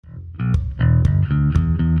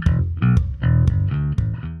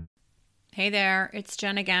Hey there, it's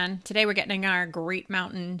Jen again. Today we're getting our Great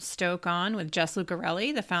Mountain Stoke on with Jess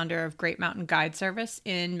Lucarelli, the founder of Great Mountain Guide Service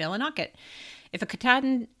in Millinocket. If a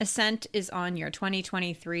Katahdin ascent is on your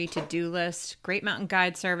 2023 to-do list, Great Mountain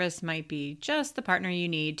Guide Service might be just the partner you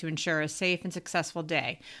need to ensure a safe and successful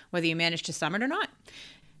day, whether you manage to summit or not.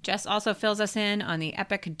 Jess also fills us in on the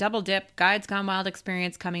epic Double Dip Guides Gone Wild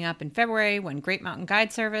experience coming up in February when Great Mountain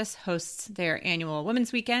Guide Service hosts their annual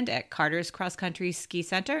Women's Weekend at Carter's Cross Country Ski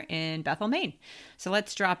Center in Bethel, Maine. So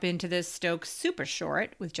let's drop into this Stoke super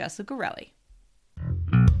short with Jess Lucarelli.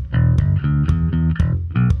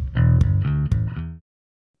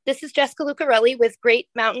 This is Jessica Lucarelli with Great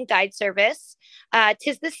Mountain Guide Service.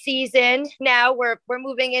 'Tis the season now. We're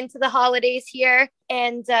moving into the holidays here,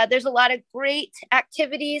 and there's a lot of great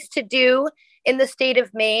activities to do in the state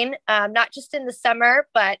of Maine, not just in the summer,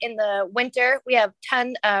 but in the winter. We have a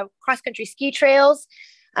ton of cross-country ski trails.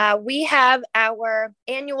 We have our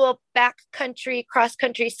annual backcountry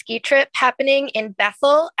cross-country ski trip happening in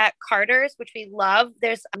Bethel at Carter's, which we love.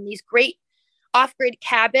 There's these great off-grid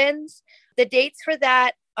cabins. The dates for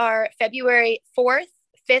that are February 4th,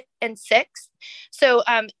 5th, and 6th. So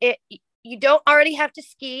you don't already have to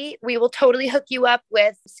ski. We will totally hook you up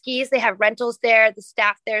with skis. They have rentals there. The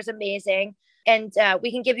staff there is amazing. And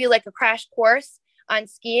we can give you like a crash course on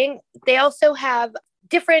skiing. They also have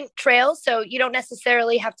different trails. So you don't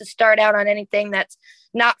necessarily have to start out on anything that's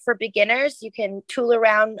not for beginners. You can tool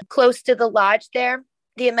around close to the lodge there.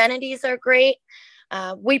 The amenities are great.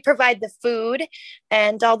 We provide the food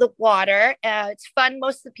and all the water. It's fun.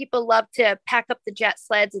 Most of the people love to pack up the jet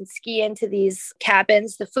sleds and ski into these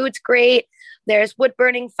cabins. The food's great. There's wood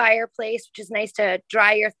burning fireplace, which is nice to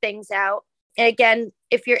dry your things out. And again,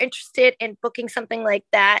 if you're interested in booking something like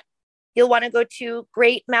that, you'll want to go to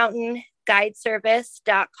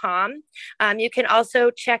greatmountainguideservice.com. You can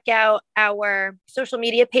also check out our social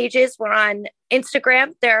media pages. We're on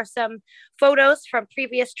Instagram. There are some photos from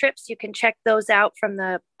previous trips. You can check those out from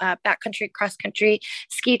the backcountry cross-country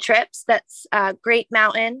ski trips. That's Great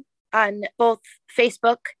Mountain on both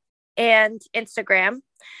Facebook and Instagram.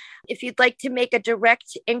 If you'd like to make a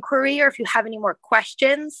direct inquiry or if you have any more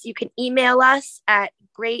questions, you can email us at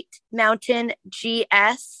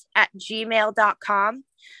greatmountaings@gmail.com.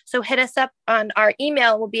 So hit us up on our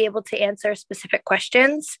email. We'll be able to answer specific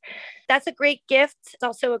questions. That's a great gift. It's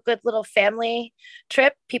also a good little family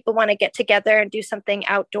trip. People want to get together and do something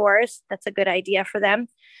outdoors. That's a good idea for them.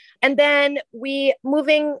 And then we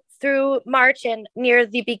moving through March and near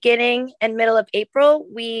the beginning and middle of April,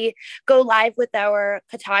 we go live with our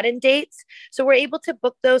Katahdin dates. So we're able to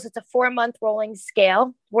book those. It's a 4-month rolling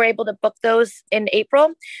scale. We're able to book those in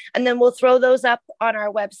April, and then we'll throw those up on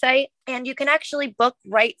our website. And you can actually book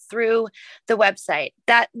right through the website.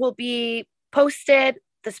 That will be posted,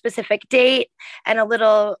 the specific date, and a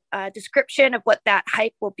little description of what that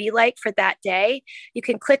hike will be like for that day. You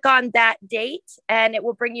can click on that date and it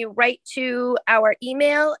will bring you right to our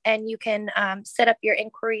email, and you can set up your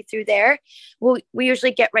inquiry through there. We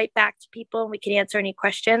usually get right back to people and we can answer any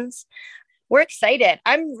questions. We're excited.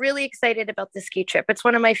 I'm really excited about the ski trip. It's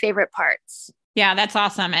one of my favorite parts. Yeah, that's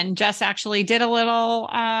awesome. And Jess actually did a little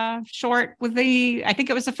short with I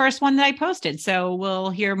think it was the first one that I posted. So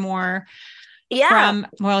we'll hear more. So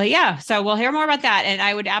we'll hear more about that. And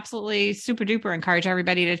I would absolutely super duper encourage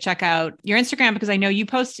everybody to check out your Instagram, because I know you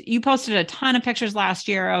posted a ton of pictures last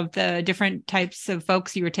year of the different types of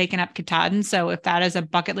folks you were taking up Katahdin. So if that is a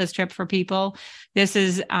bucket list trip for people, this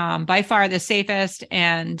is by far the safest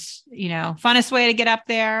and, funnest way to get up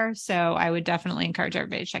there. So I would definitely encourage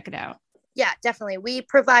everybody to check it out. Yeah, definitely. We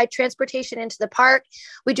provide transportation into the park.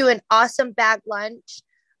 We do an awesome bag lunch.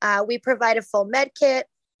 We provide a full med kit.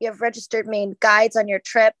 You have registered Maine guides on your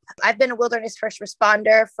trip. I've been a wilderness first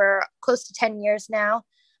responder for close to 10 years now.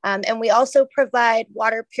 And we also provide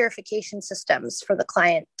water purification systems for the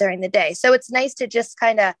client during the day. So it's nice to just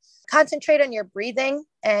kind of concentrate on your breathing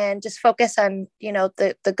and just focus on,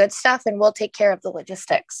 the good stuff, and we'll take care of the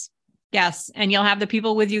logistics. Yes. And you'll have the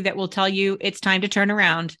people with you that will tell you it's time to turn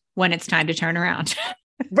around when it's time to turn around.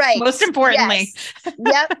 Right. Most importantly. Yes.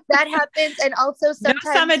 Yep. That happens. And also sometimes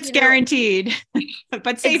no summit's guaranteed,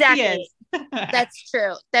 but safety is. That's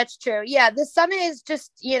true. That's true. Yeah. The summit is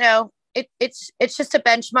just, it's just a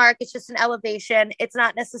benchmark. It's just an elevation. It's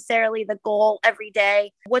not necessarily the goal every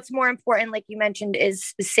day. What's more important, like you mentioned,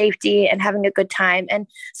 is safety and having a good time. And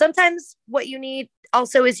sometimes what you need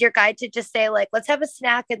also is your guide to just say, like, let's have a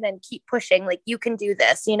snack and then keep pushing. Like, you can do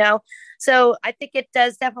this, So I think it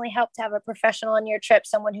does definitely help to have a professional on your trip,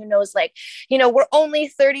 someone who knows, like, we're only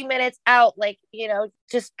 30 minutes out. Like,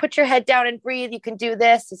 just put your head down and breathe. You can do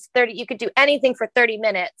this. It's 30. You could do anything for 30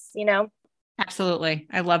 minutes, Absolutely.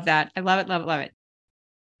 I love that. I love it, love it, love it.